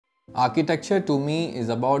Architecture to me is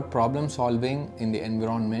about problem solving in the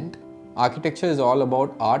environment. Architecture is all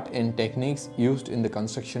about art and techniques used in the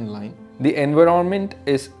construction line. The environment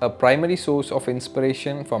is a primary source of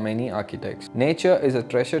inspiration for many architects. Nature is a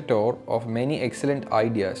treasure trove of many excellent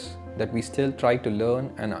ideas that we still try to learn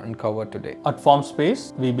and uncover today. At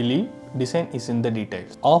FormSpace, we believe design is in the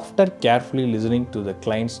details. After carefully listening to the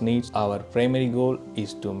client's needs, our primary goal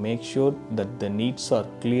is to make sure that the needs are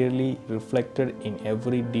clearly reflected in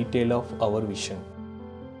every detail of our vision.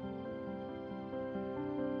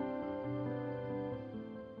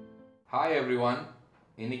 Hi everyone.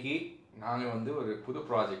 இன்னைக்கு நாங்க வந்து ஒரு புது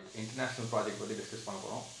project international project பத்தி discuss பண்ண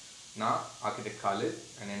போறோம். நான் architect Khalid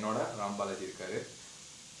and என்னோட Rambalaji இருக்காரு.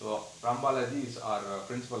 So Rambalaji is our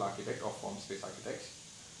principal architect of FormSpaceArchitects.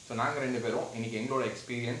 So நாங்க ரெண்டு பேரும் இன்னைக்கு எங்களோட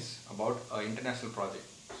experience about a international project.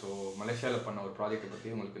 So மலேசியால பண்ண ஒரு ப்ராஜெக்ட்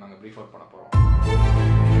பத்தி உங்களுக்கு நாங்க பிரீஃப் அவுட் பண்ண போறோம்.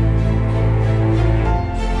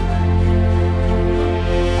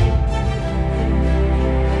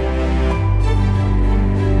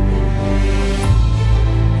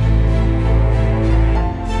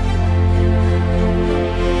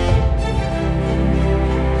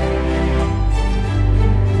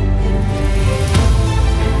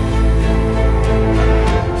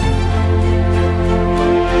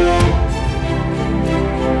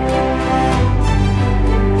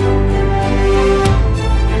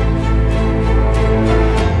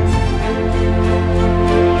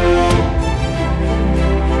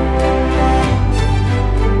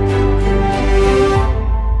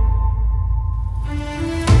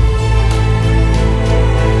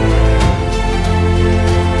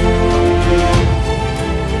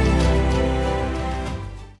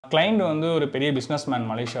 கிளைண்ட் வந்து ஒரு பெரிய பிஸ்னஸ்மேன்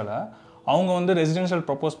மலேசியாவில். அவங்க வந்து ரெசிடென்ஷியல்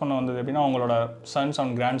ப்ரப்போஸ் பண்ண வந்தது எப்படின்னா, அவங்களோட சன்ஸ்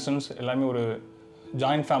அண்ட் கிராண்ட் சன்ஸ் எல்லாமே ஒரு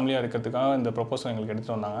ஜாயின்ட் ஃபேமிலியாக இருக்கிறதுக்காக இந்த ப்ரப்போசல் எங்களுக்கு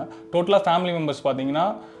எடுத்துகிட்டு வந்தாங்க. டோட்டலாக ஃபேமிலி மெம்பர்ஸ் பார்த்தீங்கன்னா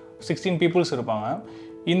 16 பீப்புள்ஸ் இருப்பாங்க.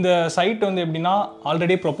 இந்த சைட் வந்து எப்படின்னா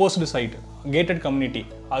already proposed side, gated community.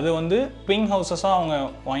 அது வந்து ட்வின் ஹவுசஸாக அவங்க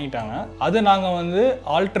வாங்கிட்டாங்க. அதை நாங்கள் வந்து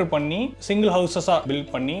ஆல்டர் பண்ணி சிங்கிள் ஹவுசஸாக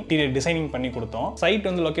பில்ட் பண்ணி டிசைனிங் பண்ணி கொடுத்தோம். சைட்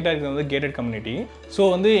வந்து லொக்கேட்டாக இருக்கிறது வந்து கேட்டட் கம்யூனிட்டி.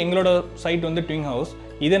 ஸோ வந்து எங்களோட சைட் வந்து ட்வின் ஹவுஸ்.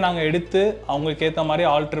 இதை நாங்கள் எடுத்து அவங்களுக்கு ஏற்ற மாதிரி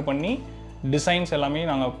ஆல்டர் பண்ணி டிசைன்ஸ் எல்லாமே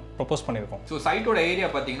நாங்கள் ப்ரப்போஸ் பண்ணியிருக்கோம். ஸோ சைட்டோட ஏரியா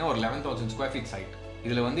பார்த்தீங்கன்னா ஒரு 11,000 ஸ்கொயர் ஃபீட் சைட்.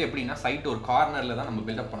 இதில் வந்து எப்படின்னா சைட் ஒரு கார்னரில் தான் நம்ம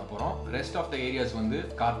பில்டப் பண்ண போகிறோம். ரெஸ்ட் ஆஃப் த ஏரியாஸ் வந்து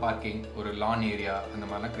கார் பார்க்கிங், ஒரு லான் ஏரியா அந்த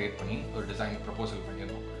மாதிரிலாம் க்ரியேட் பண்ணி ஒரு டிசைன் ப்ரப்போசல்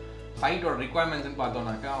பண்ணியிருக்கோம். சைட்டோட ரிக்வயர்மெண்ட்ஸ்னு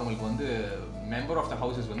பார்த்தோம்னாக்கா அவங்களுக்கு வந்து மெம்பர் ஆஃப் த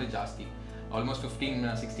ஹவுசஸ் வந்து ஜாஸ்தி, ஆல்மோஸ்ட்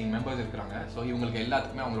 15-16 மெம்பர்ஸ் இருக்கிறாங்க. ஸோ இவங்களுக்கு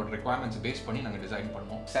எல்லாத்துக்குமே அவங்களோட ரெக்வயர்மெண்ட்ஸ் பேஸ் பண்ணி நாங்கள் டிசைன்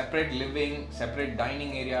பண்ணுவோம். Separate living, separate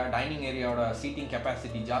dining ஏரியாவோட seating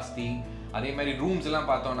capacity ஜாஸ்தி. அதே மாதிரி ரூம்ஸ் எல்லாம்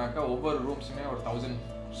பார்த்தோம்னாக்கா ஒவ்வொரு ரூம்ஸுமே ஒரு 1000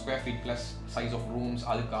 square feet plus size of rooms.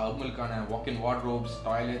 அதுக்கு அவங்களுக்கான வாக்-இன் wardrobes,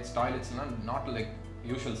 டாய்லெட்ஸ்லாம் not like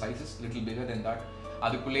usual sizes, little figure then that.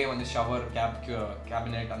 அதுக்குள்ளேயே வந்து ஷவர்,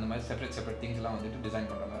 கேபினெட் அந்த மாதிரி செப்பரேட் திங்ஸ்லாம் வந்துட்டு டிசைன்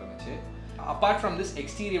பண்ணுற மாதிரி இருந்துச்சு. Apart from this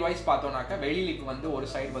exterior wise பார்த்தோம்னாக்கா வெளியிலுக்கு வந்து ஒரு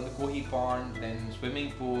சைடு வந்து கோஹி பாண்ட், தென்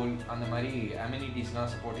ஸ்விம்மிங் பூல், அந்த மாதிரி அம்யூனிட்டிஸ்லாம்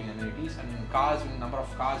supporting amenities. And cars, number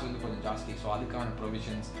of cars வந்து கொஞ்சம் ஜாஸ்தி. ஸோ அதுக்கான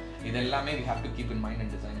ப்ரொவிஷன்ஸ் இது எல்லாமே we have to keep in mind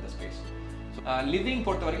and design the space. Living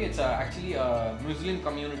பொறுத்த வரைக்கும் இட்ஸ் ஆக்சுவலி முஸ்லீம்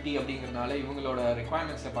கம்யூனிட்டி அப்படிங்கிறதுனால இவங்களோட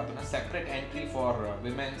ரெக்வயர்மெண்ட்ஸில் பார்த்தோம்னா separate entry for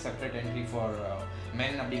women, separate entry for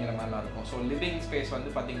men அப்படிங்கிற மாதிரிலாம் இருக்கும். ஸோ லிவிங் ஸ்பேஸ்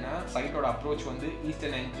வந்து பார்த்தீங்கன்னா சைட்டோட அப்ரோச் வந்து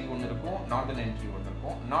ஈஸ்டர்ன் என்ட்ரி ஒன்று இருக்கும், நார்தர்ன் என்ட்ரி ஒன்று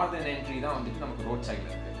இருக்கும். நார்தர்ன் என்ட்ரி தான் வந்துட்டு நமக்கு ரோட்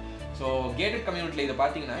சைடில் இருக்குது. ஸோ கேட்டட் கம்யூனிட்டியில் இதை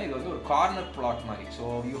பார்த்தீங்கன்னா இது வந்து ஒரு கார்னர் பிளாட் மாதிரி. ஸோ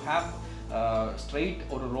யூ ஹேவ் ஸ்ட்ரெயிட்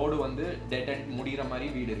ஒரு ரோடு வந்து டெட் அண்ட் முடிகிற மாதிரி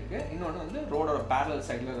வீடு இருக்குது. இன்னொன்று வந்து ரோடோட பேரலல்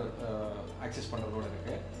சைடில் ஆக்சஸ் பண்ணுற ரோடு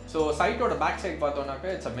இருக்குது. So சைட்டோட back side பார்த்தோன்னாக்கா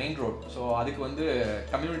it's a main road. So அதுக்கு வந்து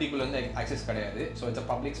கம்யூனிட்டிக்குள்ளே வந்து ஆக்சஸ் கிடையாது. ஸோ இட்ஸ் அ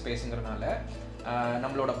பப்ளிக் ஸ்பேஸுங்கிறதுனால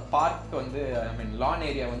நம்மளோட பார்க் வந்து லான்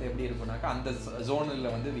ஏரியா வந்து எப்படி இருக்குன்னாக்கா அந்த ஜோனில்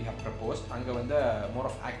வந்து வி ஹவ் ப்ரப்போஸ்ட். அங்கே வந்து மோர்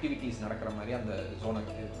ஆஃப் ஆக்டிவிட்டீஸ் நடக்கிற மாதிரி அந்த ஜோனை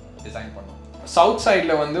டிசைன் பண்ணோம். சவுத்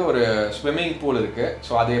சைடில் வந்து ஒரு ஸ்விம்மிங் பூல் இருக்குது.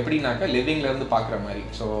 ஸோ அது எப்படின்னாக்கா லிவிங்லேருந்து பார்க்குற மாதிரி.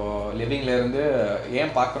 ஸோ லிவிங்லேருந்து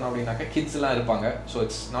ஏன் பார்க்கணும் அப்படின்னாக்கா கிட்ஸ்லாம் இருப்பாங்க. So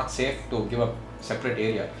it's not safe to give up separate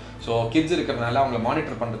area. So kids இருக்கிறதுனால அவங்கள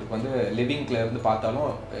மானிட்டர் பண்ணுறதுக்கு வந்து லிவிங்லேருந்து பார்த்தாலும்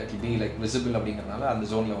it will be like visible அப்படிங்கிறதுனால அந்த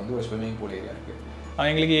ஜோனில் வந்து ஒரு ஸ்விம்மிங் பூல் ஏரியா இருக்குது.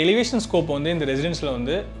 எங்களுக்கு எலிவேஷன் ஸ்கோப் வந்து இந்த ரெசிடென்ஸில்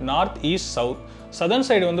வந்து north, east, south. Southern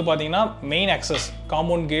side வந்து பார்த்தீங்கன்னா main access,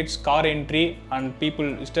 compound Gates, car entry and people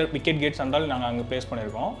wicket Gates Andal நாங்கள் அங்கே ப்ளேஸ்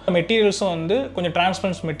பண்ணியிருக்கோம். மெட்டீரியல்ஸும் வந்து கொஞ்சம்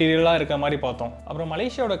டிரான்ஸ்பரன்ஸ் மெட்டீரியலாக இருக்கிற மாதிரி பார்த்தோம். அப்புறம்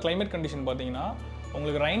மலேசியாவோட கிளைமேட் கண்டிஷன் பார்த்தீங்கன்னா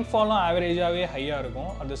உங்களுக்கு ரெயின்ஃபாலும் ஆவரேஜாகவே ஹையாக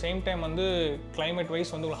இருக்கும். அட் த சேம் டைம் வந்து கிளைமேட்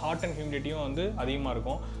வைஸ் வந்து உங்களுக்கு ஹாட் அண்ட் ஹியூமிடிட்டியும் வந்து அதிகமாக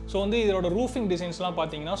இருக்கும். ஸோ வந்து இதோட ரூஃபிங் டிசைன்ஸ்லாம்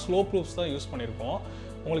பார்த்தீங்கன்னா ஸ்லோப் ரூஃப்ஸ் தான் யூஸ் பண்ணியிருக்கோம்.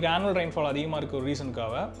 உங்களுக்கு ஆனுவல் ரெயின்ஃபால் அதிகமாக இருக்க ஒரு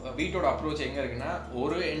ரீசனுக்காக வீட்டோட அப்ரோச் எங்கே இருக்குன்னா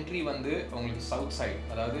ஒரு என்ட்ரி வந்து உங்களுக்கு சவுத் சைடு,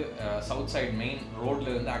 அதாவது சவுத் சைடு மெயின் ரோட்ல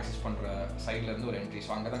இருந்து ஆக்சஸ் பண்ணுற சைட்ல இருந்து ஒரு என்ட்ரி.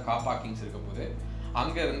 ஸோ அங்கே தான் கார் பார்க்கிங்ஸ் இருக்க போது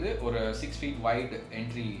அங்கேருந்து ஒரு 6 feet வைடு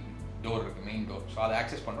என்ட்ரி டோர் இருக்குது, மெயின் டோர். ஸோ அதை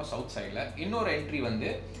ஆக்சஸ் பண்ணுறோம் சவுத் சைடில். இன்னொரு என்ட்ரி வந்து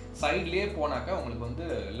சைட்லேயே போனாக்கா உங்களுக்கு வந்து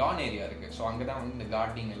லான் ஏரியா இருக்குது. ஸோ அங்கே தான் வந்து இந்த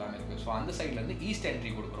கார்டனிங் எல்லாமே இருக்குது. ஸோ அந்த சைட்லேருந்து ஈஸ்ட்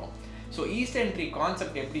என்ட்ரி கொடுக்குறோம். ஸோ ஈஸ்ட் என்ட்ரி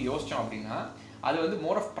கான்செப்ட் எப்படி யோசித்தோம் அப்படின்னா, அது வந்து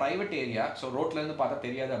more of private area. So ரோட்லேருந்து பார்த்தா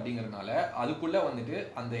தெரியாது அப்படிங்கிறதுனால அதுக்குள்ளே வந்துட்டு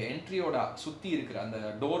அந்த என்ட்ரியோட சுற்றி இருக்கிற அந்த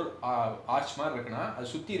டோர் ஆர்ச் மாதிரி இருக்குன்னா அது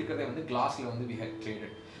சுற்றி இருக்கிறதே வந்து கிளாஸில் வந்து we had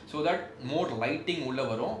created. So that more lighting உள்ளே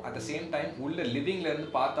வரும். அட் த சேம் டைம் உள்ள லிவிங்லேருந்து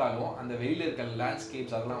பார்த்தாலும் அந்த வெளியில் இருக்கிற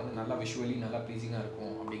லேண்ட்ஸ்கேப்ஸ் அதெல்லாம் வந்து நல்லா விஷுவலி நல்லா ப்ளீஸிங்காக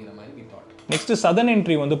இருக்கும் அப்படிங்கிற மாதிரி we thought. Next southern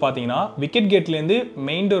entry வந்து பார்த்தீங்கன்னா விக்கெட் கேட்லேருந்து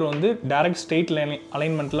மெயின் டோர் வந்து டேரக்ட் ஸ்ட்ரெயிட் லைன்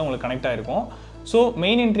அலைன்மெண்ட்டில் உங்களுக்கு கனெக்ட் ஆகிருக்கும். ஸோ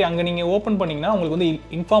மெயின் என்ட்ரி அங்கே நீங்கள் ஓப்பன் பண்ணிங்கன்னா உங்களுக்கு வந்து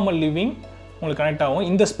இன்ஃபார்மல் லிவிங் உங்களுக்கு கனெக்ட் ஆகும்.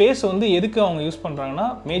 இந்த ஸ்பேஸ் வந்து எதுக்கு அவங்க யூஸ் பண்ணுறாங்கன்னா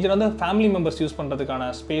மேஜராக வந்து ஃபேமிலி மெம்பர்ஸ் யூஸ் பண்ணுறதுக்கான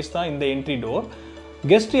ஸ்பேஸ் தான் இந்த என்ட்ரி டோர்.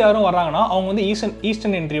 கெஸ்ட் யாரும் வராங்கன்னா அவங்க வந்து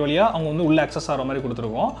ஈஸ்டர்ன் என்ட்ரி வழியாக அவங்க வந்து உள்ள அக்சஸ் ஆகிற மாதிரி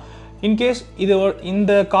கொடுத்துருக்கோம். இன்கேஸ்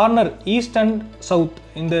இந்த கார்னர் ஈஸ்ட் அண்ட் சவுத்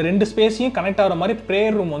இந்த 2 ஸ்பேஸையும் கனெக்ட் ஆகிற மாதிரி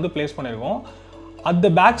ப்ரேயர் ரூம் வந்து பிளேஸ் பண்ணியிருக்கோம். அந்த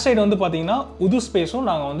பேக் சைடு வந்து பார்த்தீங்கன்னா புது ஸ்பேஸும்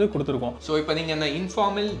நாங்கள் வந்து கொடுத்துருக்கோம். ஸோ இப்போ நீங்கள் அந்த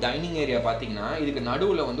இன்ஃபார்மல் டைனிங் ஏரியா பார்த்தீங்கன்னா இதுக்கு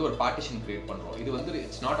நடுவில் வந்து ஒரு பார்ட்டிஷன் கிரியேட் பண்ணுறோம். இது வந்து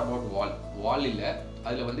இட்ஸ் நாட் அபவுட் வால் இல்லை,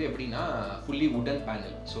 அதில் வந்து எப்படின்னா ஃபுல்லி வுடன்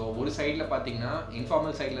பேனல். ஸோ ஒரு சைடில் பார்த்தீங்கன்னா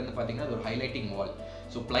இன்ஃபார்மல் சைட்லேருந்து பார்த்தீங்கன்னா அது ஒரு ஹைலைட்டிங் வால்.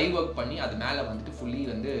 ஸோ ப்ளை ஒர்க் பண்ணி அது மேலே வந்துட்டு ஃபுல்லி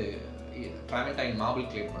வந்து ட்ராவென்டைன் மார்பிள்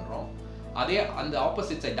கிரியேட் பண்ணுறோம். அதே அந்த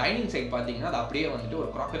ஆப்போசிட் சைட் டைனிங் சைட் பார்த்தீங்கன்னா அது அப்படியே வந்துட்டு ஒரு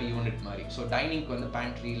க்ராக்கரி யூனிட் மாதிரி. ஸோ டைனிங்க்கு வந்து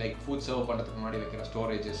பேண்ட்ரி லைக் ஃபுட் சர்வ் பண்ணுறதுக்கு முன்னாடி வைக்கிற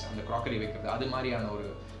ஸ்டோரேஜஸ், அந்த க்ராக்கரி வைக்கிறது, அது மாதிரியான ஒரு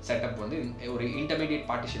செட்டப் வந்து ஒரு இன்டர்மீடியட்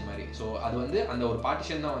பார்ட்டிஷன் மாதிரி. ஸோ அது வந்து அந்த ஒரு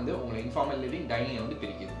பார்ட்டிஷன் தான் வந்து உங்களை இன்ஃபார்மல் லிவிங் டைனிங்கை வந்து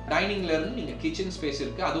பிரிக்குது. டைனிங்லேருந்து நீங்கள் கிச்சன் ஸ்பேஸ்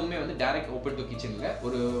இருக்குது, அதுவுமே வந்து டேரக்ட் ஓப்பன் டு கிச்சனில்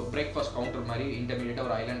ஒரு பிரேக்ஃபாஸ்ட் கவுண்டர் மாதிரி இன்டர்மீடியட்டாக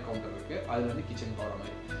ஒரு ஐலாண்ட் கவுண்டர் இருக்குது, அது வந்து கிச்சன் போகிற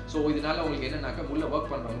மாதிரி. ஸோ இதனால உங்களுக்கு என்னன்னாக்கா உள்ள ஒர்க்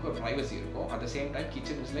பண்ணுறவங்களுக்கு ஒரு ப்ரைவசி இருக்கும். At the same time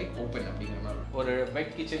kitchen is like open அப்படிங்கிற மாதிரி. ஒரு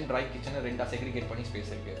வெட் கிச்சன், ட்ரை கிச்சன் ரெண்டாக செக்ரிகேட் பண்ணி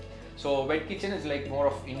ஸ்பேஸ் இருக்குது. So wet kitchen is like more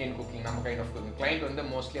of Indian cooking, நம்ம கைண்ட் ஆஃப் குக்கிங். கிளைண்ட் வந்து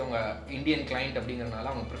மோஸ்ட்லி அவங்க இந்தியன் கிளைண்ட்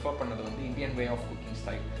அப்படிங்கிறதுனால அவங்க ப்ரிஃபர் பண்ணது வந்து Indian way of cooking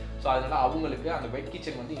style. So அதனால அவங்களுக்கு அந்த வெட்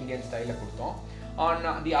கிச்சன் வந்து இந்தியன் ஸ்டைலில் கொடுத்தோம்.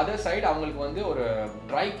 ஆன் தி அதர் சைடு அவங்களுக்கு வந்து ஒரு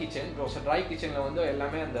ட்ரை கிச்சன். ஸோ ட்ரை கிச்சனில் வந்து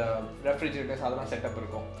எல்லாமே அந்த ரெஃப்ரிஜரேட்டர்ஸ் அதெல்லாம் செட்டப்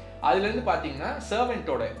இருக்கும். அதுலேருந்து பார்த்தீங்கன்னா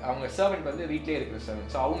சர்வெண்ட்டோட அவங்க சர்வெண்ட் வந்து வீட்டிலே இருக்கிற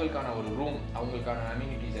சர்வெண்ட். ஸோ அவங்களுக்கான ஒரு ரூம், அவங்களுக்கான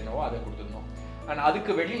அம்யூனிட்டிஸ் என்னவோ அதை கொடுத்துருந்தோம். அண்ட்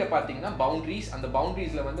அதுக்கு வெளியில் பார்த்தீங்கன்னா பவுண்ட்ரிஸ். அந்த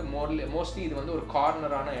பவுண்ட்ரிஸில் வந்து மோஸ்ட்லி இது வந்து ஒரு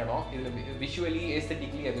கார்னரான இடம். இதில் விஷுவலி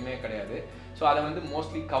ஏஸ்தட்டிக்லி எதுவுமே கிடையாது. ஸோ அதை வந்து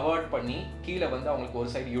மோஸ்ட்லி கவர்ட் பண்ணி கீழே வந்து அவங்களுக்கு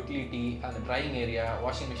ஒரு சைடு யூட்டிலிட்டி, அந்த drying area,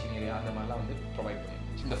 washing machine area அந்த மாதிரிலாம் வந்து ப்ரொவைட் பண்ணி.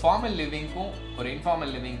 இந்த ஃபார்மல் லிவிங்க்கும் ஒரு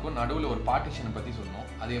இன்ஃபார்மல் லிவிங்க்கும் நடுவில் ஒரு பார்ட்டிஷனை பற்றி சொன்னோம்.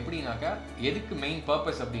 அது எப்படின்னாக்கா எதுக்கு மெயின்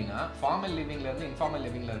பர்பஸ் அப்படின்னா, ஃபார்மல் லிவிங்லேருந்து இன்ஃபார்மல்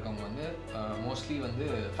லிவிங்கில் இருக்கவங்க வந்து மோஸ்ட்லி வந்து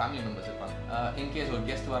ஃபேமிலி மெம்பர்ஸ் இருப்பாங்க. இன்கேஸ் ஒரு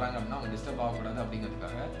கெஸ்ட் வராங்க அப்படின்னா அவங்க டிஸ்டர்ப் ஆகக்கூடாது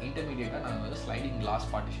அப்படிங்கிறதுக்காக இன்டர்மீடியட்டாக நாங்கள் வந்து ஸ்லைடிங் கிளாஸ்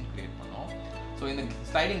பார்ட்டிஷன் கிரியேட் பண்ணோம். ஸோ இந்த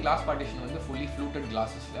ஸ்லைடிங் கிளாஸ் பார்ட்டிஷன் வந்து ஃபுல்லி ஃப்ளூட்டட்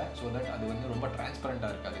கிளாஸஸில், ஸோ தட் அது வந்து ரொம்ப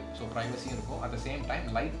டிரான்ஸ்பரண்ட்டாக இருக்காது. ஸோ ப்ரைவசியும் இருக்கும், at the same time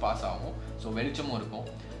light pass ஆகும், ஸோ வெளிச்சமும் இருக்கும்.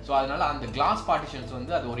 ஸோ அதனால் அந்த கிளாஸ் பார்ட்டிஷன்ஸ்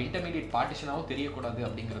வந்து அது ஒரு இன்டர்மீடியட் பார்ட்டிஷனாகவும் தெரியக்கூடாது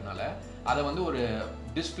அப்படிங்கிறதுனால அதை வந்து ஒரு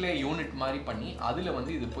டிஸ்பிளே யூனிட் மாதிரி பண்ணி அதில்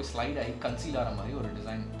வந்து இது போய் ஸ்லைட் ஆகி கன்சீல் ஆகிற மாதிரி ஒரு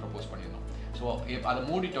டிசைன் ப்ரப்போஸ் பண்ணியிருந்தோம். ஸோ அதை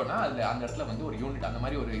மூடிட்டோன்னா அதில் அந்த இடத்துல வந்து ஒரு யூனிட் அந்த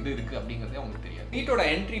மாதிரி ஒரு இது இருக்குது அப்படிங்கிறதே அவங்களுக்கு தெரியாது. வீட்டோட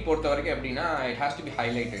என்ட்ரி பொறுத்த வரைக்கும் எப்படின்னா it has to be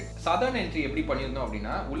highlighted. Southern entry எப்படி பண்ணியிருந்தோம்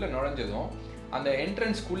அப்படின்னா உள்ளே நுழைஞ்சதும் அந்த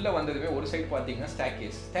என்ட்ரன்ஸ்குள்ளே வந்ததுமே ஒரு சைடு பார்த்தீங்கன்னா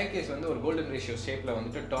ஸ்டேக்கேஸ் வந்து ஒரு கோல்டன் ரேஷியோ ஷேப்பில்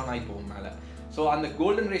வந்துட்டு டர்ன் ஆகி போகும் மேலே. ஸோ அந்த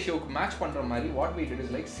கோல்டன் ரேஷியோவுக்கு மேட்ச் பண்ணுற மாதிரி what we did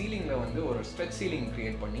is like சீலிங்கில் வந்து ஒரு ஸ்ட்ரெச் சீலிங்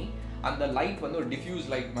க்ரியேட் பண்ணி அந்த லைட் வந்து ஒரு டிஃப்யூஸ்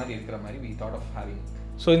லைட் மாதிரி இருக்கிற மாதிரி we thought of having.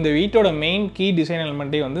 So இந்த வீட்டோட மெயின் கீ டிசைன்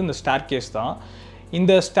எலிமெண்ட்டே வந்து இந்த ஸ்டேர்கேஸ் தான்.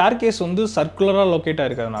 இந்த ஸ்டேர்கேஸ் வந்து சர்க்குலராக லொக்கேட்டாக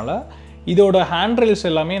இருக்கிறதுனால இதோட ஹேண்ட் ரெயில்ஸ்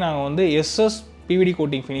எல்லாமே நாங்கள் வந்து எஸ்எஸ் பிவிடி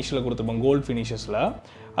கோட்டிங் ஃபினிஷில் கொடுத்துருப்போம், கோல்டு ஃபினிஷஸில்.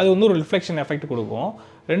 அது வந்து ஒரு ரிஃப்ளெக்ஷன் எஃபெக்ட் கொடுக்கும்.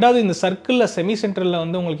 ரெண்டாவது இந்த சர்க்கிளில் செமி சென்டரில்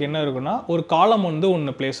வந்து உங்களுக்கு என்ன இருக்குன்னா ஒரு காலம் வந்து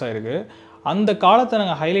ஒன்று பிளேஸ் ஆகிருக்கு. அந்த காலத்தை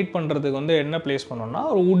நாங்கள் ஹைலைட் பண்ணுறதுக்கு வந்து என்ன பிளேஸ் பண்ணோம்னா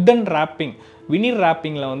ஒரு வுட்டன் ரேப்பிங், வினிர்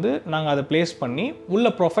ரேப்பிங்கில் வந்து நாங்கள் அதை பிளேஸ் பண்ணி உள்ள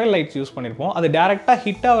ப்ரொஃபைல் லைட்ஸ் யூஸ் பண்ணியிருப்போம். அது டேரெக்டாக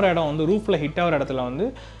ஹிட் ஆகிற இடம் வந்து ரூஃபில் ஹிட் ஆகிற இடத்துல வந்து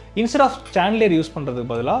இன்ஸ்டெட் ஆஃப் சாண்ட்லியர் யூஸ்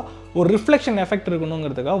பண்ணுறதுக்கு பதிலாக ஒரு ரிஃப்ளெக்ஷன் எஃபெக்ட்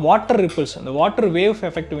இருக்கணுங்கிறதுக்காக வாட்டர் ரிப்பிள்ஸ், இந்த வாட்டர் வேவ்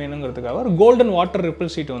எஃபெக்ட் வேணுங்கிறதுக்காக ஒரு கோல்டன் வாட்டர்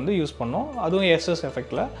ரிப்பிள் சீட் வந்து யூஸ் பண்ணோம், அதுவும் எஸ்எஸ்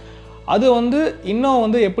எஃபெக்டில். அது வந்து இன்னும்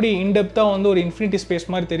வந்து எப்படி இன்டெப்த்தாக வந்து ஒரு இன்ஃபினிட்டி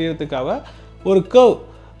ஸ்பேஸ் மாதிரி தெரியறதுக்காக ஒரு கர்வ்,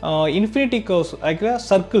 இன்ஃபினிட்டி கர்வ்ஸ் ஆக்சுவலாக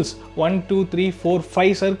சர்க்கிள்ஸ் 1 2 3 4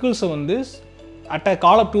 5 சர்க்கிள்ஸை வந்து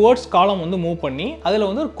டுவர்ட்ஸ் காலம் வந்து மூவ் பண்ணி அதில்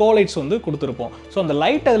வந்து ஒரு கோலைட்ஸ் வந்து கொடுத்துருப்போம். ஸோ அந்த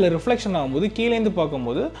லைட் அதில் ரிஃப்ளெக்ஷன் ஆகும்போது கீழேருந்து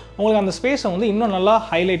பார்க்கும்போது உங்களுக்கு அந்த ஸ்பேஸை வந்து இன்னும் நல்லா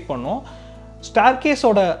ஹைலைட் பண்ணும்.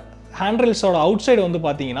 ஸ்டார்கேஸோட ஹேண்ட்ரில்ஸோட அவுட் சைடு வந்து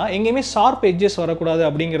பார்த்தீங்கன்னா எங்கேயுமே ஷார்ப் எட்ஜஸ் வரக்கூடாது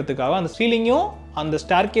அப்படிங்கிறதுக்காக அந்த சீலிங்கும் அந்த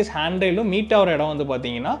ஸ்டேர்கேஸ் ஹேண்ட்ரைலும் மீட் ஆகிற இடம் வந்து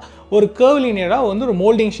பார்த்தீங்கன்னா ஒரு கர்வ்லினியராக வந்து ஒரு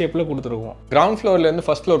மோல்டிங் ஷேப்பில் கொடுத்துருக்கோம். கிரவுண்ட் ஃப்ளோர்லேருந்து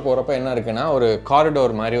ஃபர்ஸ்ட் ஃப்ளோர் போகிறப்ப என்ன இருக்குன்னா ஒரு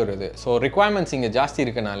காரிடோர் மாதிரி ஒரு இது. ஸோ ரிக்வயர்மெண்ட்ஸ் இங்கே ஜாஸ்தி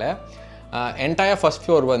இருக்கனால என்டையர் ஃபர்ஸ்ட்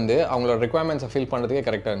ஃப்ளோர் வந்து அவங்களோட ரிக்வயர்மெண்ட்ஸை ஃபில் பண்ணுறதுக்கே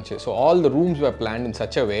கரெக்டாக இருந்துச்சு. So all the rooms where plant in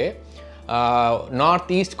such a way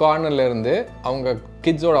north east கார்னர்லேருந்து அவங்க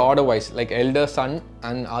கிட்ஸோட order wise like elder son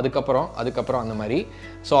and அதுக்கப்புறம் அந்த மாதிரி.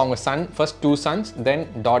 ஸோ அவங்க சன் ஃபர்ஸ்ட் 2 sons தென்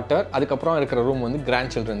டாட்டர், அதுக்கப்புறம் இருக்கிற ரூம் வந்து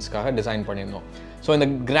கிராண்ட் சில்ட்ரன்ஸ்க்காக டிசைன் பண்ணியிருந்தோம். ஸோ இந்த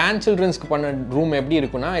கிராண்ட் சில்ட்ரன்ஸ்க்கு பண்ண ரூம் எப்படி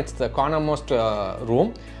இருக்குன்னா இட்ஸ் த கார்னர்மோஸ்ட்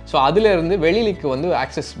ரூம். ஸோ அதிலேருந்து வெளியிலுக்கு வந்து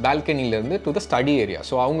access பால்கனிலேருந்து to the study area.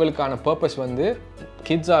 So அவங்களுக்கான பர்பஸ் வந்து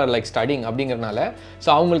கிட்ஸ் ஆர் லைக் ஸ்டடிங் அப்படிங்கிறனால ஸோ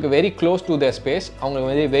அவங்களுக்கு very close to the space,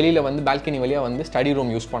 அவங்களுக்கு வெளியில் வந்து பால்கனி வழியாக வந்து ஸ்டடி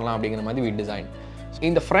ரூம் யூஸ் பண்ணலாம் அப்படிங்கிற மாதிரி வி டிசைன்.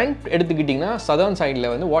 இந்த ஃப்ரண்ட் எடுத்துக்கிட்டிங்கன்னா சதர்ன்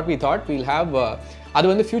சைடில் வந்து what we thought we'll have அது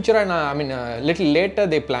வந்து ஃபியூச்சராக little later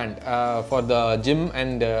they plant for the gym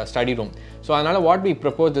and study room. So அதனால் what we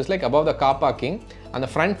propose is like above the car parking அந்த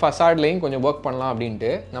ஃப்ரண்ட் ஃபசாட்லேயும் கொஞ்சம் ஒர்க் பண்ணலாம்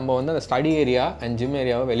அப்படின்ட்டு நம்ம வந்து அந்த ஸ்டடி ஏரியா அண்ட் ஜிம்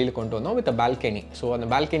ஏரியாவை வெளியில் கொண்டு வந்தோம் வித் பால்கனி. ஸோ அந்த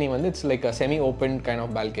பால்கனி வந்து it's like a semi open kind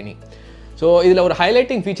of balcony. So இதில் ஒரு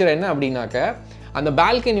ஹைலைட்டிங் ஃபீச்சர் என்ன அப்படின்னாக்க அந்த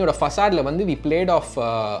பால்கனியோட ஃபசாடில் வந்து we played of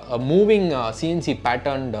moving CNC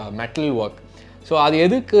பேட்டர்ன்ட் metal work. So அது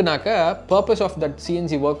எதுக்குனாக்க purpose of that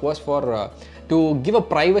CNC work was for to give a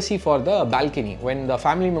privacy for the balcony. When the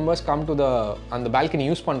family members come to the balcony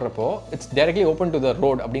use பண்றப்போ it's directly open to the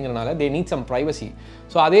road அப்படிங்கறனால they need some privacy.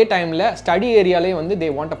 So அதே டைம்ல study ஏரியாலே வந்து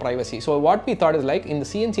they want a privacy. So what we thought is like in the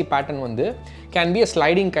CNC pattern வந்து can be a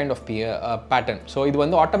sliding kind of pattern. So இது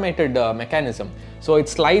வந்து automated mechanism. So it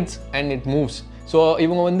slides and it moves. So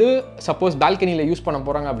இவங்க வந்து suppose balconyல use பண்ண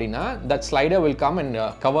போறாங்க அப்படினா that slider will come and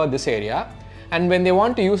cover this area. And when they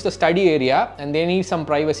want to use the study area and they need some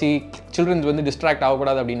privacy, children வந்து distract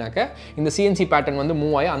ஆகக்கூடாது அப்படின்னாக்க இந்த CNC pattern வந்து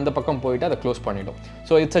மூவ் ஆகி அந்த பக்கம் போயிட்டு அதை க்ளோஸ் பண்ணிடும்.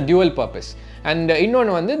 So it's a dual purpose. And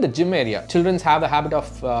இன்னொன்று வந்து the gym area. Children have a habit of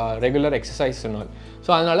regular exercise and all. So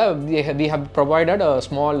அதனால் we have provided a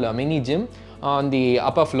small mini gym on the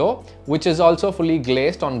upper floor which is also fully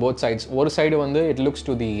glazed on both sides. ஒரு side வந்து it looks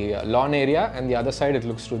to the lawn area and the other side it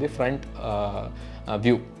looks to the front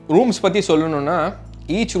view. Rooms பற்றி சொல்லணும்னா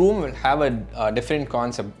each room will have a different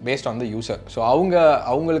concept based on the user. So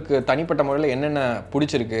அவங்களுக்கு தனிப்பட்ட முறையில் என்னென்ன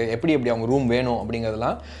பிடிச்சிருக்கு எப்படி அவங்க ரூம் வேணும்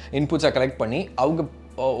அப்படிங்கிறதெல்லாம் இன்புட்ஸை கலெக்ட் பண்ணி அவங்க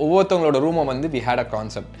ஒவ்வொருத்தவங்களோட ரூமை வந்து வி ஹேட் அ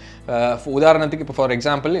கான்செப்ட். உதாரணத்துக்கு இப்போ ஃபார்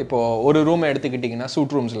எக்ஸாம்பிள் இப்போது ஒரு ரூமை எடுத்துக்கிட்டிங்கன்னா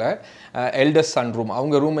சூட் ரூம்ஸில் எல்டஸ்ட் சன் ரூம்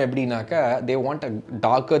அவங்க ரூம் எப்படின்னாக்கா they want a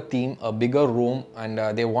darker theme, a bigger room and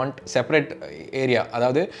they want separate area.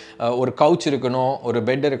 அதாவது ஒரு கவுச் இருக்கணும், ஒரு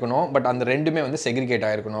பெட் இருக்கணும், பட் அந்த ரெண்டுமே வந்து செக்ரிகேட்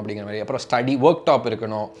ஆகிருக்கணும் அப்படிங்கிற மாதிரி. அப்புறம் ஸ்டடி ஒர்க் டாப்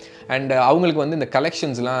இருக்கணும். அண்ட் அவங்களுக்கு வந்து இந்த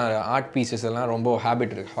கலெக்ஷன்ஸ்லாம் ஆர்ட் பீசஸ் எல்லாம் ரொம்ப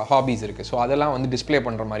ஹாபீஸ் இருக்குது. ஸோ அதெல்லாம் வந்து டிஸ்பிளே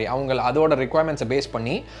பண்ணுற மாதிரி அவங்க அதோட ரெக்குவயர்மெண்ட்ஸை பேஸ்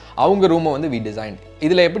பண்ணி அவங்க ரூமை வந்து வி டிசைன்.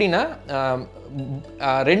 இதில் எப்படின்னா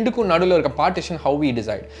ரெண்டுக்கும் நடுவில் இருக்க பார்ட்டிஷன் ஹவு வி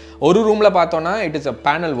டிசைட். ஒரு ரூமில் பார்த்தோன்னா it is a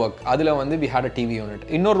panel work, அதில் வந்து we had a TV unit.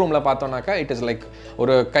 இன்னொரு ரூமில் பார்த்தோன்னாக்கா இட் இஸ் லைக்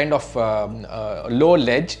ஒரு kind of low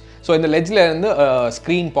ledge. So இந்த லெட்ஜில் இருந்து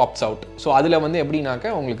ஸ்க்ரீன் பாப்ஸ் அவுட். ஸோ அதில் வந்து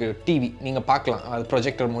எப்படின்னாக்கா உங்களுக்கு டிவி நீங்கள் பார்க்கலாம் அது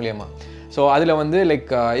ப்ரொஜெக்டர் மூலியமாக. ஸோ அதில் வந்து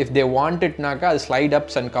லைக் இஃப் தே வாண்ட் இட்னாக்கா அது slide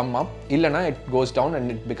ups and come up, இல்லைனா it goes down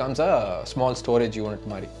and it becomes a small storage unit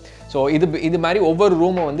மாதிரி. ஸோ இது மாதிரி ஒவ்வொரு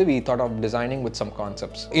ரூமை வந்து we thought of designing with some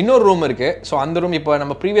concepts. இன்னொரு ரூம் இருக்குது. ஸோ அந்த ரூம் இப்போ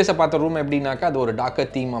நம்ம ப்ரீவியஸாக பார்த்த ரூம் எப்படின்னாக்கா அது ஒரு டார்க்கர்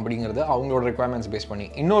தீம் அப்படிங்கிறது அவங்களோட ரெக்குவயர்மெண்ட்ஸ் பேஸ் பண்ணி.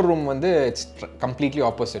 இன்னொரு ரூம் வந்து இட்ஸ் கம்ப்ளீட்லி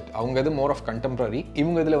ஆப்போசிட். அவங்க இது மோர் ஆஃப் கண்டெம்பரரி,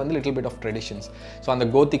 இவங்க இதில் வந்து little bit of traditions. So அந்த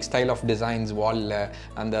கோத்திக் ஸ்டைல் ஆஃப் டிசைன்ஸ் வாலில்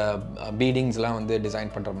அந்த பீடிங்ஸ்லாம் வந்து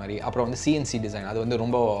டிசைன் பண்ணுற மாதிரி. அப்புறம் வந்து சிஎன்சி டிசைன் அது வந்து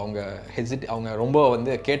ரொம்ப அவங்க ரொம்ப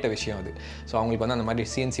வந்து கேட்ட விஷயம் அது. ஸோ அவங்களுக்கு வந்து அந்த மாதிரி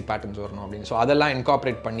சிஎன்சி பேட்டர்ன்ஸ் வரணும் அப்படின்னு. ஸோ அதெல்லாம்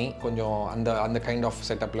இன்கார்பரேட் பண்ணி கொஞ்சம் அந்த கைண்ட் ஆஃப்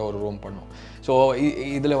செட்டப்பில் ஒரு ரூம் பண்ணும். ஸோ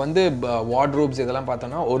இதில் வந்து வார்ட்ரோப்ஸ் இதெல்லாம்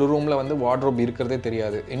பார்த்தோன்னா ஒரு ரூமில் வந்து வார்ட்ரோப் இருக்கிறதே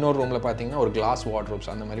தெரியாது, இன்னொரு ரூமில் பார்த்தீங்கன்னா ஒரு கிளாஸ்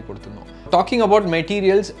வார்ட்ரோப்ஸ் அந்த மாதிரி கொடுத்துருந்தோம். டாக்கிங் அபவுட்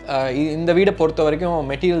மெட்டீரியல்ஸ், இந்த வீடை பொறுத்த வரைக்கும்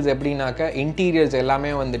மெட்டீரியல்ஸ் எப்படின்னாக்கா இன்டீரியர்ஸ்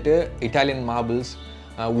எல்லாமே வந்துட்டு இட்டாலியன் மார்பிள்ஸ்,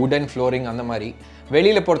 வுடன் ஃப்ளோரிங் அந்த மாதிரி.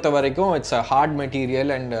 வெளியில் பொறுத்த வரைக்கும் it's a heart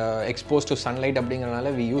material and expose to sunlight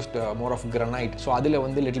அப்படிங்கிறனால we used more of granite. So அதில்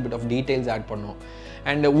வந்து little bit of details add பண்ணோம்.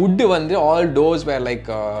 அண்ட் வுட்டு வந்து all doors where like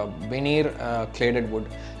veneer கிளேடட் would.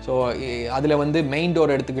 So அதில் வந்து மெயின்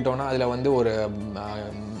டோர் எடுத்துக்கிட்டோன்னா அதில் வந்து ஒரு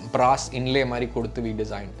brass inlay மாதிரி கொடுத்து we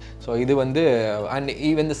designed. ஸோ இது வந்து and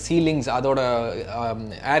even the ceilings அதோட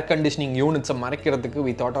air conditioning units மறைக்கிறதுக்கு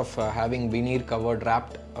we thought of having veneer covered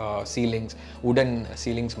wrapped ceilings, wooden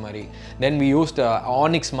ceilings mari. Then we used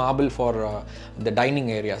onyx marble for the dining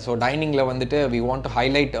area. So dining la vandittu we want to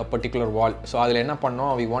highlight a particular wall. So adula enna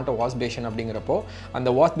pannom, we want a wash basin அப்படிங்கறப்போ அந்த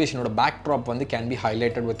wash basin oda backdrop வந்து can be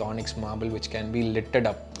highlighted with onyx marble which can be litted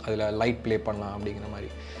up. adula light play பண்ணலாம் அப்படிங்கற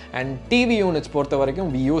மாதிரி. And TV units பொறுத்த வரைக்கும்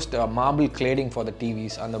we used marble cladding for the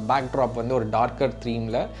TVs. அந்த backdrop வந்து ஒரு darker theme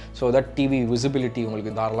ல, so that TV visibility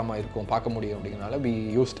உங்களுக்கு தாராளமா இருக்கும், பார்க்க முடியும் அப்படிங்கறனால we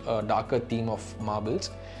used a darker theme of marbles.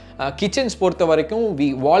 Kitchens பொறுத்த வரைக்கும்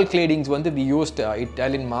wall claddings வந்து we used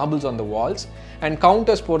Italian marbles on the walls, and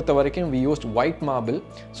counters பொறுத்த வரைக்கும் we used white marble.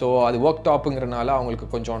 So அது work topங்கறனால அவங்களுக்கு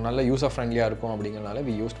கொஞ்சம் நல்ல user friendly-ஆ இருக்கும் அப்படிங்கறனால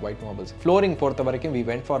we used white marbles. Flooring பொறுத்த வரைக்கும் we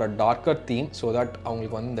went for a darker theme so that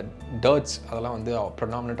அவங்களுக்கு வந்து the dirts அதெல்லாம் வந்து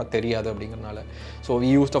predominant-ஆ தெரியாது அப்படிங்கறனால so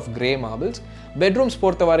we used of grey marbles. Bedrooms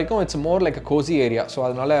பொறுத்த வரைக்கும் it's more like a cozy area, so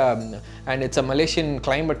அதனால and it's a Malaysian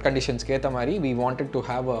climate conditions கேத்த மாதிரி we wanted to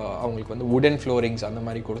have அவங்களுக்கு வந்து wooden floorings அந்த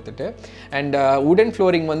மாதிரி கொடுத்துட்டு, and wooden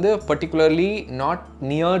flooring வந்து particularly not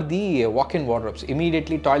near the walk-in wardrobes,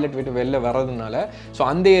 immediately toilet விட்டு வெளில வரதுனால so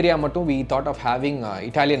அந்த ஏரியா மட்டும் we thought of having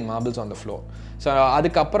Italian marbles on the floor. So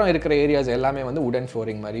அதுக்கு அப்புறம் இருக்கிற ஏரியாஸ் எல்லாமே வந்து wooden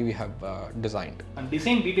flooring மாதிரி we have designed. And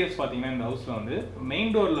design details பாத்தீங்கன்னா இந்த ஹவுஸ்ல வந்து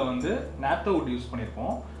மெயின் டோர்ல வந்து நாத்தோ வுட் யூஸ்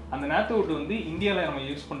பண்ணிருக்கோம். அந்த நாத்தோ வுட் வந்து இந்தியால நம்ம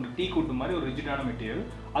யூஸ் பண்ற டீக் வுட் மாதிரி ஒரு ரிஜிடான மெட்டீரியல்.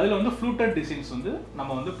 அதுல வந்து ஃப்ளூட்டட் டிசைன்ஸ் வந்து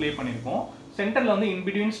நம்ம வந்து ப்ளே பண்ணிருக்கோம். சென்டர்ல வந்து இன்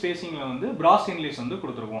பிட்வீன் ஸ்பேசிங்ல வந்து பிராஸ் இன்லேஸ் வந்து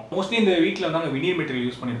கொடுத்துருக்கோம். மோஸ்ட்லி இந்த வீட்ல வந்து அங்க வினீர் மெட்டீரியல்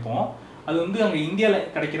யூஸ் பண்ணிருப்போம். அது வந்து அங்கே இந்தியாவில்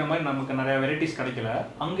கிடைக்கிற மாதிரி நமக்கு நிறைய வெரைட்டிஸ் கிடைக்கல.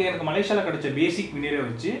 அங்கே எனக்கு மலேசியாவில் கிடைச்ச பேசிக் வினீரை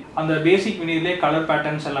வச்சு அந்த பேசிக் வினீர்லேயே கலர்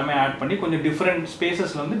பேட்டர்ன்ஸ் எல்லாமே ஆட் பண்ணி கொஞ்சம் டிஃப்ரெண்ட்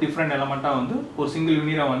ஸ்பேசஸில் வந்து டிஃப்ரெண்ட் எலமெண்ட்டாக வந்து ஒரு சிங்கிள்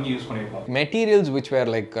வினீரை வாங்கி யூஸ் பண்ணியிருக்கோம். மெட்டீரியல்ஸ் விச்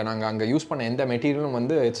வேர் லைக் நாங்கள் அங்கே யூஸ் பண்ண எந்த மெட்டீரியலும்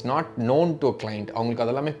வந்து it's not known to client, அவங்களுக்கு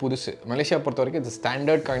அதெல்லாமே புதுசு. மலேசியா பொறுத்த வரைக்கும் இட்ஸ்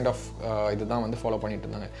ஸ்டாண்டர்ட் கைண்ட் ஆஃப் இதுதான் வந்து ஃபாலோ பண்ணிட்டு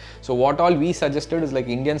இருந்தாங்க. So what all we suggested is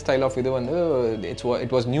like Indian style of இது வந்து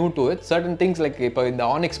it was new to it. Certain things like இப்போ இந்த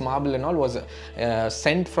onyx marble and all was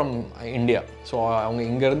sent from India. So அவங்க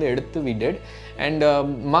இங்க இருந்து எடுத்து we did, and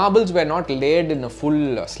marbles were not laid in a full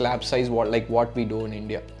slab size like what we do in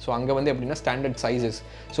India. So அங்க வந்து எப்படின்னா standard sizes.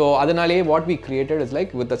 So அதனாலேயே what we created is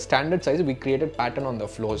like with the standard size we created pattern on the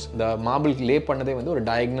floors. The marble lay பண்ணதே வந்து ஒரு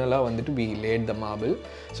diagonal-ஆ வந்துட்டு we laid the marble.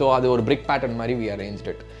 So அது ஒரு brick pattern மாதிரி we arranged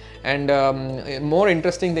it. And more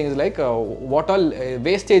interesting thing is like what all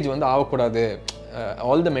wastage வந்து ஆகக்கூடாது.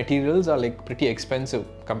 All the materials are like pretty expensive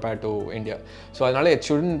compared to India. So அதனால it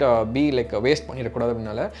shouldn't be like waste பண்ணிடக்கூடாது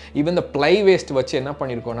அப்படினால even the ply waste வச்சு என்ன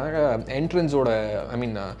பண்ணியிருக்கோம்னா entrance ஓட I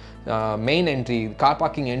mean main entry car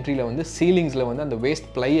parking entryல வந்து ceilingsல வந்து அந்த waste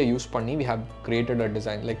ply-ஐ யூஸ் பண்ணி we have created a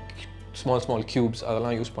design like small cubes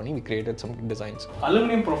அதெல்லாம் யூஸ் பண்ணி we created some designs.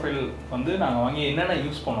 Aluminium profile வந்து நாங்கள் வாங்கி என்னென்ன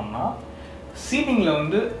யூஸ் பண்ணோம்னா சீலிங்கில்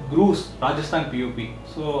வந்து க்ரூஸ் ராஜஸ்தான் பியூபி.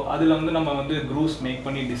 ஸோ அதில் வந்து நம்ம வந்து க்ரூஸ் மேக்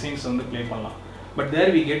பண்ணி டிசைன்ஸ் வந்து ப்ளே பண்ணலாம். But there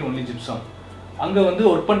we get only gypsum. அங்கே வந்து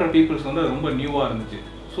ஒர்க் பண்ணுற பீப்புள்ஸ் வந்து ரொம்ப நியூவாக இருந்துச்சு.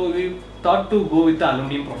 So we thought to go with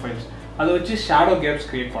aluminium profiles. அதை வச்சு ஷேடோ கேப்ஸ்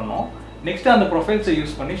க்ரியேட் பண்ணோம். நெக்ஸ்ட்டு அந்த ப்ரொஃபைல்ஸை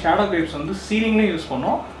யூஸ் பண்ணி ஷேடோ கேப்ஸ் வந்து சீலிங்லேயும் யூஸ்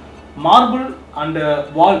பண்ணோம். மார்பிள் அண்ட்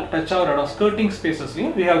வால் டச் ஆகிற இடம் skirting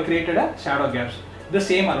ஸ்பேசஸ்லையும் we have created a shadow caps the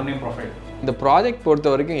same aluminium profile. இந்த ப்ராஜெக்ட்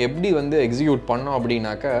பொறுத்த வரைக்கும் எப்படி வந்து எக்ஸிக்யூட் பண்ணோம்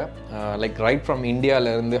அப்படின்னாக்க லைக் ரைட் ஃப்ரம்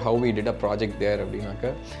இந்தியாவிலேருந்து how we did a project தேர்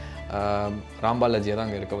அப்படின்னாக்க ராம்பாலாஜியை தான்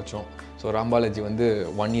அங்கே இருக்க வச்சோம். ஸோ ராம்பாலாஜி வந்து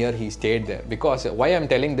 1 year he stayed there because why I'm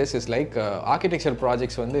telling this is like architecture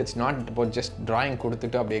projects வந்து it's not about just drawing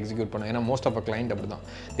கொடுத்துட்டு அப்படி எக்ஸிக்யூட் பண்ண. ஏன்னா மோஸ்ட் ஆஃப் அ கிளைண்ட் அப்படி தான்,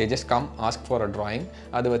 they just come ask for a drawing,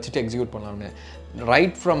 அதை வச்சுட்டு எக்ஸிக்யூட் பண்ணலாம்னு.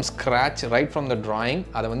 Right from scratch right from the drawing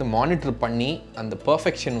அதை வந்து மானிட்டர் பண்ணி அந்த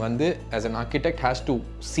பர்ஃபெக்ஷன் வந்து as an architect has to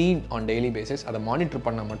see on daily basis. அதை மானிட்டர்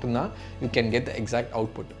பண்ணால் மட்டும்தான் you can get the exact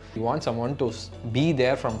output. You want someone to be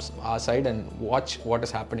there from our side and watch what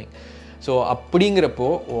is happening. So அப்படிங்கிறப்போ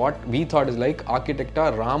what we thought is like ஆர்கிடெக்டாக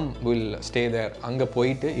Ram will stay there, அங்கே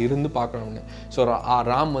போயிட்டு இருந்து பார்க்கணும்னு. So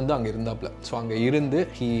Ram வந்து அங்கே இருந்தாப்புல. So அங்கே இருந்து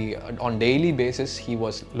he on daily basis he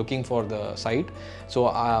was looking for the side. So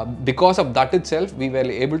because of that it self we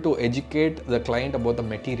were able to educate the client about the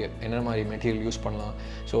material, என்ன மாதிரி மெட்டீரியல் யூஸ் பண்ணலாம்.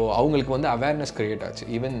 ஸோ அவங்களுக்கு வந்து awareness create ஆச்சு.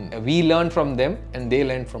 Even we learn from them and they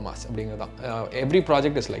learn from us அப்படிங்கிறது தான். Every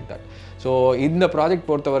project is like that. So இந்த project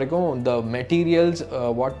பொறுத்த வரைக்கும் த மெட்டீரியல்ஸ்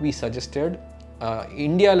வாட் வி சஜஸ்டட்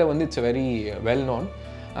இந்தியாவில் வந்து it's very well known,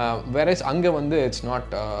 whereas அங்கே வந்து it's not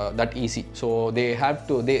that easy. So they have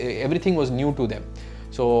to everything was new to them.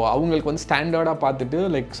 So அவங்களுக்கு வந்து ஸ்டாண்டர்டாக பார்த்துட்டு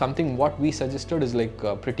like something what we suggested is like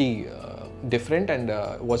pretty different and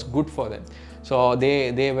was good for them. So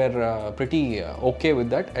they were pretty okay with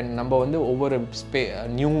that. And நம்ம வந்து ஒவ்வொரு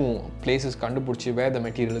new places கண்டுபிடிச்சி where the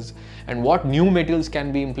materials and what new materials can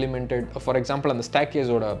be implemented. For example, அந்த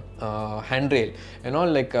staircase-ஓட handrail, you know,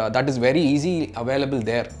 like that is very easy available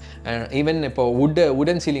there. And even இப்போ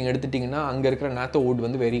wooden ceiling எடுத்துட்டிங்கன்னா அங்கே இருக்கிற natho wood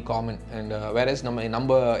வந்து very common. And whereas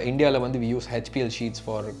நம்ம இந்தியாவில் வந்து we use HPL sheets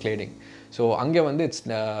for cladding. So அங்கே வந்து it's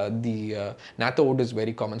the natho wood is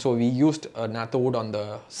very common. So we used natho wood on the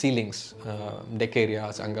ceilings, deck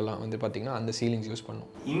areas. அங்கெல்லாம் வந்து பார்த்தீங்கன்னா அந்த ceilings யூஸ் பண்ணோம்.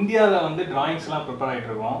 இந்தியாவில் வந்து டிராயிங்ஸ்லாம் ப்ரிப்பேர் ஆகிட்டு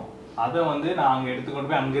இருக்கோம். அதை வந்து நான் அங்கே எடுத்துக்கொண்டு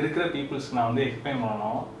போய் அங்கே இருக்கிற பீப்புள்ஸ்க்கு நான் வந்து எக்ஸ்பிளைன்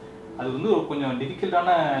பண்ணணும். அது வந்து ஒரு கொஞ்சம்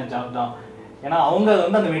டிஃபிகல்ட்டான ஜாப் தான். ஏன்னா அவங்க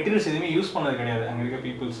வந்து அந்த மெட்டீரியல்ஸ் எதுவுமே யூஸ் பண்ணது கிடையாது. அங்கே இருக்க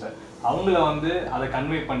பீப்புள்ஸை அவங்கள வந்து அதை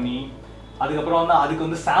கன்வே பண்ணி அதுக்கப்புறம் வந்து அதுக்கு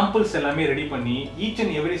வந்து சாம்பிள்ஸ் எல்லாமே ரெடி பண்ணி ஈச்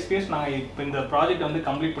அண்ட் எவ்ரி ஸ்பேஸ் நாங்கள் இப்போ இந்த ப்ராஜெக்ட் வந்து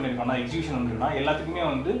கம்ப்ளீட் பண்ணியிருக்கோம்னா எக்ஸிபிஷன் வந்துருக்கோம்னா எல்லாத்துக்குமே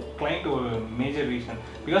வந்து கிளைண்ட் ஒரு மேஜர் ரீசன்.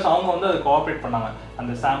 பிகாஸ் அவங்க வந்து அதை கோஆப்ரேட் பண்ணாங்க,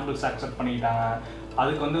 அந்த சாம்பிள்ஸ் அக்செப்ட் பண்ணிக்கிட்டாங்க,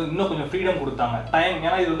 அதுக்கு வந்து இன்னும் கொஞ்சம் ஃப்ரீடம் கொடுத்தாங்க. டைம்,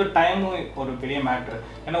 ஏன்னா இது வந்து டைமும் ஒரு பெரிய மேட்ரு.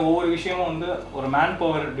 ஏன்னா ஒவ்வொரு விஷயமும் வந்து ஒரு மேன்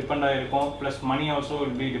பவர் டிபெண்ட் ஆகிருக்கும், plus money also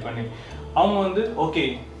will be depending. அவங்க வந்து okay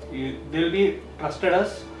they will be trusted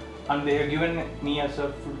us and they have given me as a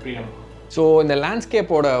full freedom. So இந்த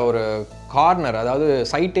லேண்ட்ஸ்கேப்போட ஒரு கார்னர், அதாவது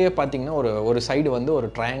சைட்டே பார்த்தீங்கன்னா ஒரு சைடு வந்து ஒரு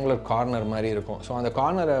ட்ரையாங்குலர் கார்னர் மாதிரி இருக்கும். ஸோ அந்த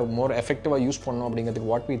கார்னரை மோர் எஃபெக்டிவாக யூஸ் பண்ணோம்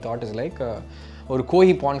அப்படிங்கிறதுக்கு what we thought is like ஒரு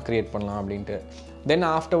கோஹி பாண்ட் க்ரியேட் பண்ணலாம் அப்படின்ட்டு. Then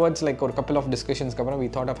afterwards, like ஒரு couple of discussions அப்புறம் we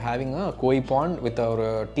thought of having a koi pond with ஒரு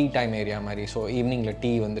tea time area மாதிரி. ஸோ ஈவினிங்கில்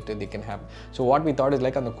டீ வந்துட்டு they can have. So what we thought is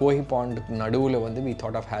like அந்த koi pond நடுவில் வந்து we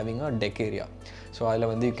thought of having a deck area. So அதில்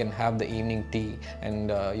வந்து you can have the evening tea and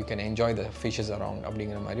you can enjoy the fishes around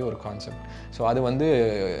அப்படிங்கிற மாதிரி ஒரு concept. So அது வந்து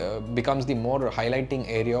becomes the more highlighting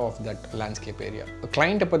area of that landscape area.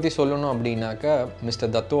 கிளைண்ட்டை பற்றி சொல்லணும் அப்படின்னாக்கா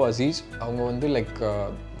மிஸ்டர் தத்தோ அசீஸ், அவங்க வந்து like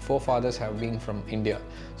forefathers have been from India.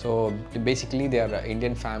 So basically they are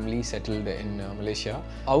Indian family settled in Malaysia.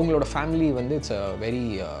 Avangaloda family வந்து it's a very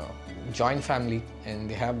joint family and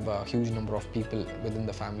they have a huge number of people within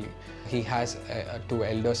the family. He has two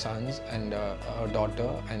elder sons and a daughter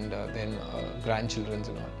and then grandchildren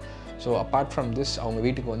and all. So apart from this, அவங்க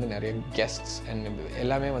வீட்டுக்கு வந்து நிறைய guests and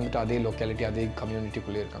எல்லாமே வந்துட்டு அதே locality அதே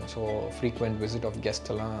communityக்குள்ளே இருக்காங்க. So frequent visit of guests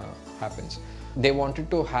எல்லாம் happens. They wanted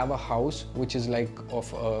to have a house which is like of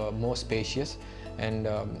more spacious and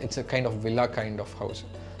it's a kind of villa kind of house.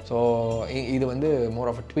 So இது வந்து more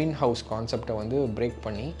of a twin house கான்செப்டை வந்து break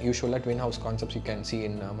பண்ணி, யூஸ்வலாக twin house concepts you can see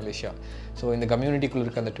in Malaysia. So இந்த கம்யூனிட்டிக்குள்ளே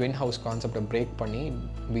இருக்க அந்த twin house கான்செப்டை பிரேக் பண்ணி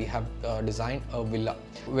we have designed a villa.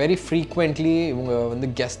 Very frequently இவங்க வந்து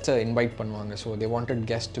கெஸ்ட்டை இன்வைட் பண்ணுவாங்க. So they wanted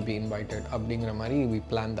guests to be invited அப்படிங்கிற மாதிரி we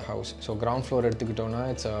planned the house. So ground floor எடுத்துக்கிட்டோன்னா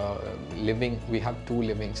it's a living, we have two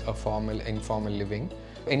livings, a formal, informal living.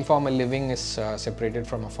 Informal living is separated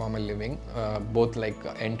from a formal living, both like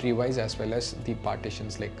entry wise as well as the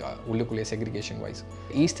partitions like ullukulle segregation wise.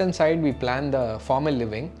 Eastern side we plan the formal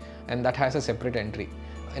living and that has a separate entry.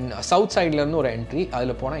 In south side la irundhu or entry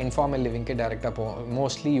adula pona informal living ke direct ah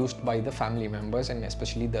mostly used by the family members and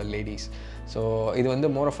especially the ladies. So idu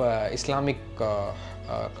vandu more of a Islamic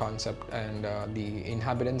concept and the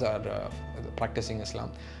inhabitants are practicing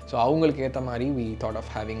Islam. So avungalukku etha mari we thought of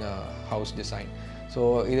having a house design. So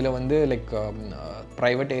இதில் வந்து like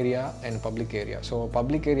private area and public area. So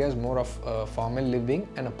public area is more of formal living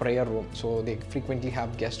and a prayer room. So they frequently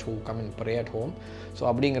have guest who come in pray at home. So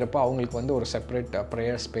அப்படிங்கிறப்ப அவங்களுக்கு வந்து ஒரு separate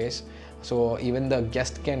prayer space. So even the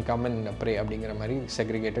guest can come and pray அப்படிங்கிற மாதிரி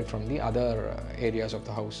segregated from the other areas of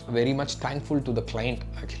the house. Very much thankful to the client.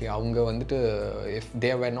 Actually அவங்க வந்துட்டு if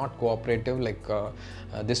they where not cooperative like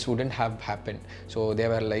this wouldn't have happened. So they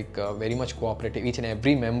were like very much cooperative. Each and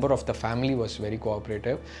every member of the family was very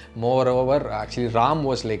cooperative. Moreover, actually Ram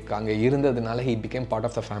was like anga irundadunala he became part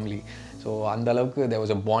of the family. So and alavukku there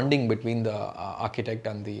was a bonding between the architect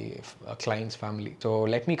and the client's family. So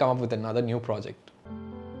let me come up with another new project.